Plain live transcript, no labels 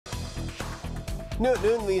New at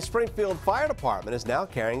noon, the Springfield Fire Department is now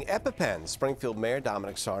carrying Epipens. Springfield Mayor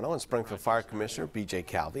Dominic Sarno and Springfield Fire Commissioner B.J.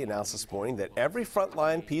 Calvi announced this morning that every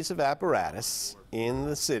frontline piece of apparatus in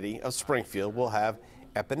the city of Springfield will have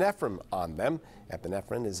epinephrine on them.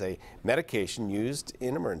 Epinephrine is a medication used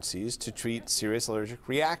in emergencies to treat serious allergic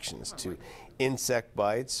reactions to insect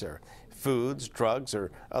bites or foods, drugs,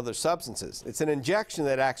 or other substances. It's an injection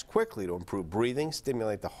that acts quickly to improve breathing,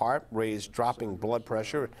 stimulate the heart, raise dropping blood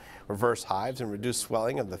pressure, reverse hives, and reduce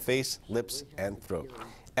swelling of the face, lips, and throat.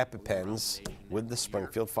 Epipens with the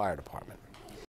Springfield Fire Department.